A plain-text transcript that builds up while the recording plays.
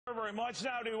Very much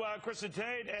now to Kristin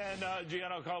Tate and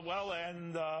Gianna Caldwell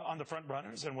and on the front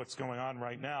runners and what's going on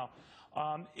right now.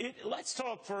 Let's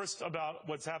talk first about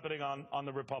what's happening on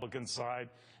the Republican side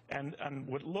and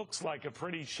what looks like a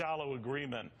pretty shallow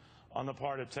agreement on the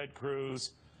part of Ted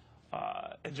Cruz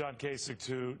and John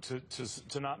Kasich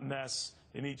to not mess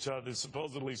in each other's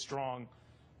supposedly strong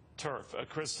turf.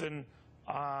 Kristin,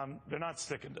 they're not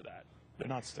sticking to that. They're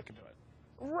not sticking to it.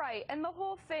 Right, and the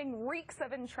whole thing reeks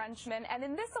of entrenchment, and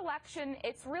in this election,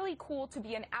 it's really cool to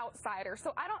be an outsider.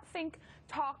 So I don't think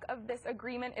talk of this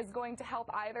agreement is going to help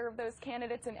either of those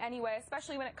candidates in any way,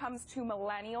 especially when it comes to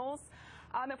millennials.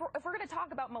 If we're going to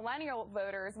talk about millennial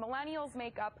voters, millennials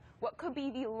make up what could be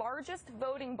the largest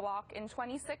voting bloc in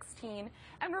 2016,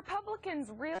 and Republicans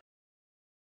really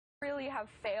have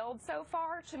failed so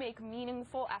far to make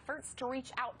meaningful efforts to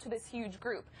reach out to this huge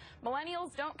group.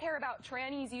 Millennials don't care about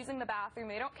trannies using the bathroom,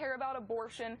 they don't care about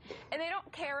abortion, and they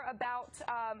don't care about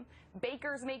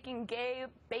bakers making gay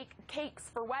cakes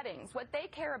for weddings. What they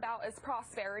care about is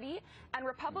prosperity, and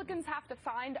Republicans have to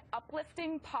find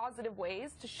uplifting, positive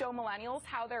ways to show millennials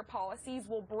how their policies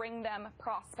will bring them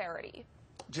prosperity.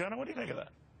 Jenna, what do you think of that?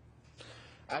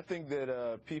 I think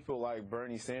that people like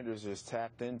Bernie Sanders just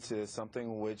tapped into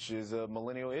something which is a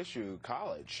millennial issue,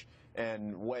 college.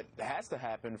 And what has to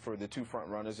happen for the two front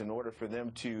runners in order for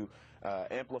them to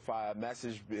amplify a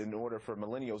message in order for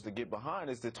millennials to get behind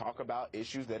is to talk about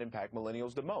issues that impact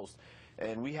millennials the most.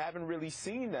 And we haven't really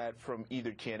seen that from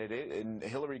either candidate. And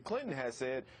Hillary Clinton has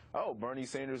said, oh, Bernie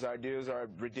Sanders' ideas are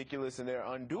ridiculous and they're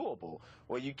undoable.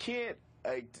 Well, you can't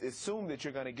assume that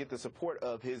you're going to get the support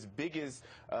of his biggest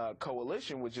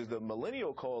coalition, which is the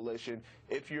millennial coalition,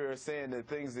 if you're saying the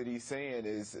things that he's saying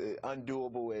is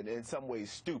undoable and in some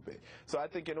ways stupid. So I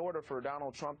think in order for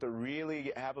Donald Trump to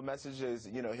really have a message as,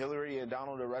 you know, Hillary and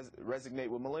Donald to resonate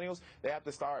with millennials, they have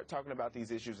to start talking about these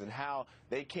issues and how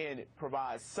they can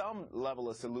provide some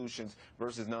level of solutions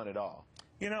versus none at all.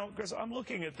 You know, Chris, I'm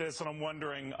looking at this and I'm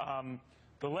wondering,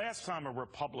 the last time a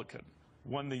Republican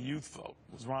won the youth vote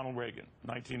was Ronald Reagan.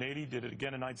 1980, did it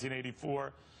again in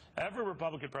 1984. Every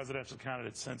Republican presidential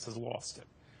candidate since has lost it.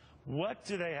 What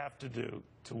do they have to do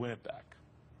to win it back?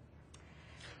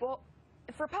 Well,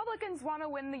 if Republicans want to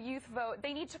win the youth vote,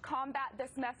 they need to combat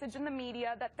this message in the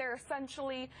media that they're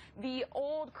essentially the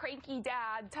old cranky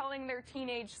dad telling their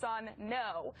teenage son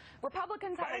no.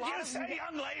 Republicans have a lot of... What did you say,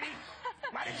 young lady?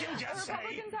 What did you just say?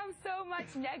 Republicans have so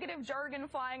much negative jargon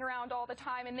flying around all the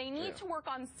time, and they need to work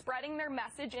on spreading their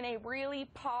message in a really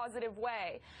positive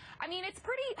way. I mean, it's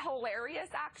pretty hilarious,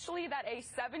 actually, that a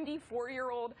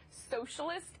 74-year-old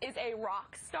socialist is a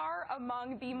rock star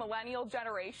among the millennial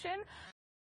generation.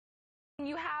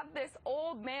 You have this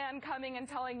old man coming and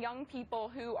telling young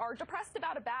people who are depressed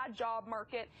about a bad job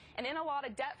market and in a lot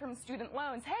of debt from student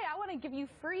loans, hey, I want to give you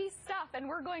free stuff and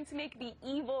we're going to make the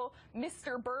evil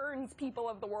Mr. Burns people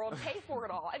of the world pay for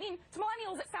it all. I mean, to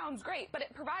millennials it sounds great, but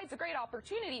it provides a great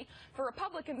opportunity for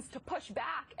Republicans to push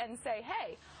back and say,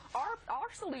 hey, our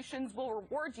solutions will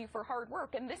reward you for hard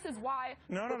work, and this is why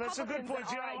that's a good point.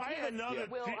 I have another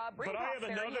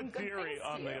theory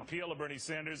on the you. appeal of Bernie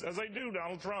Sanders, as I do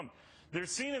Donald Trump. They're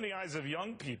seen in the eyes of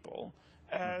young people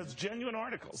as genuine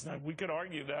articles. Now, we could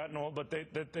argue that and all, but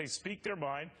they speak their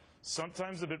mind,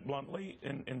 sometimes a bit bluntly,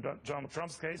 in Donald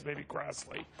Trump's case, maybe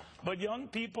crassly. But young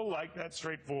people like that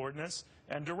straightforwardness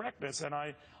and directness. And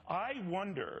I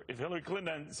wonder if Hillary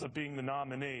Clinton ends up being the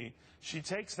nominee, she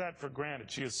takes that for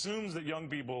granted. She assumes that young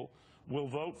people will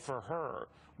vote for her,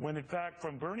 when in fact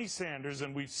from Bernie Sanders,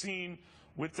 and we've seen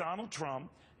with Donald Trump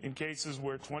in cases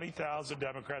where 20,000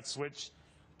 Democrats switched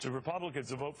to Republicans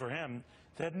to vote for him,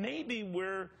 that maybe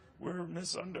we're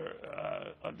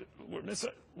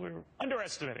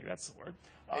underestimating, that's the word,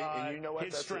 and you know what,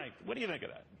 his strength. What do you think of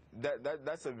that?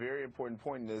 That's a very important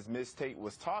point, and as Ms. Tate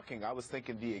was talking, I was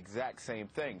thinking the exact same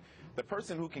thing. The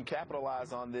person who can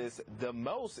capitalize on this the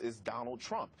most is Donald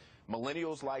Trump.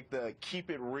 Millennials like the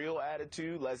keep it real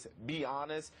attitude, let's be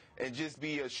honest, and just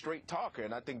be a straight talker.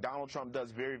 And I think Donald Trump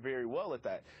does very, very well at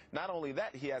that. Not only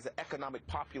that, he has an economic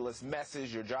populist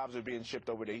message. Your jobs are being shipped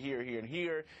over to here, here, and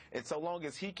here. And so long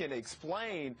as he can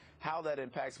explain how that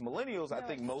impacts millennials, I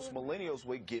think most millennials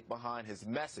would get behind his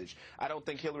message. I don't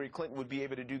think Hillary Clinton would be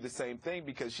able to do the same thing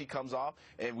because she comes off,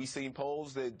 and we've seen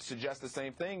polls that suggest the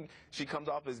same thing, she comes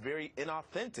off as very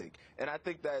inauthentic. And I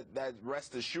think that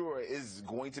rest assured is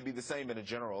going to be the same in a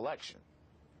general election.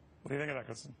 What do you think of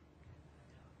that, Kristin?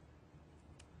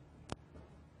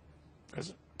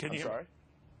 Can you hear sorry? Me?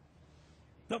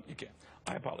 Nope, you can't.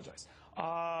 I apologize.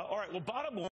 All right, well,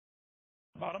 bottom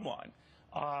line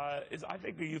is I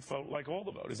think the youth vote, like all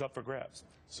the vote, is up for grabs.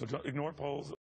 So ignore polls.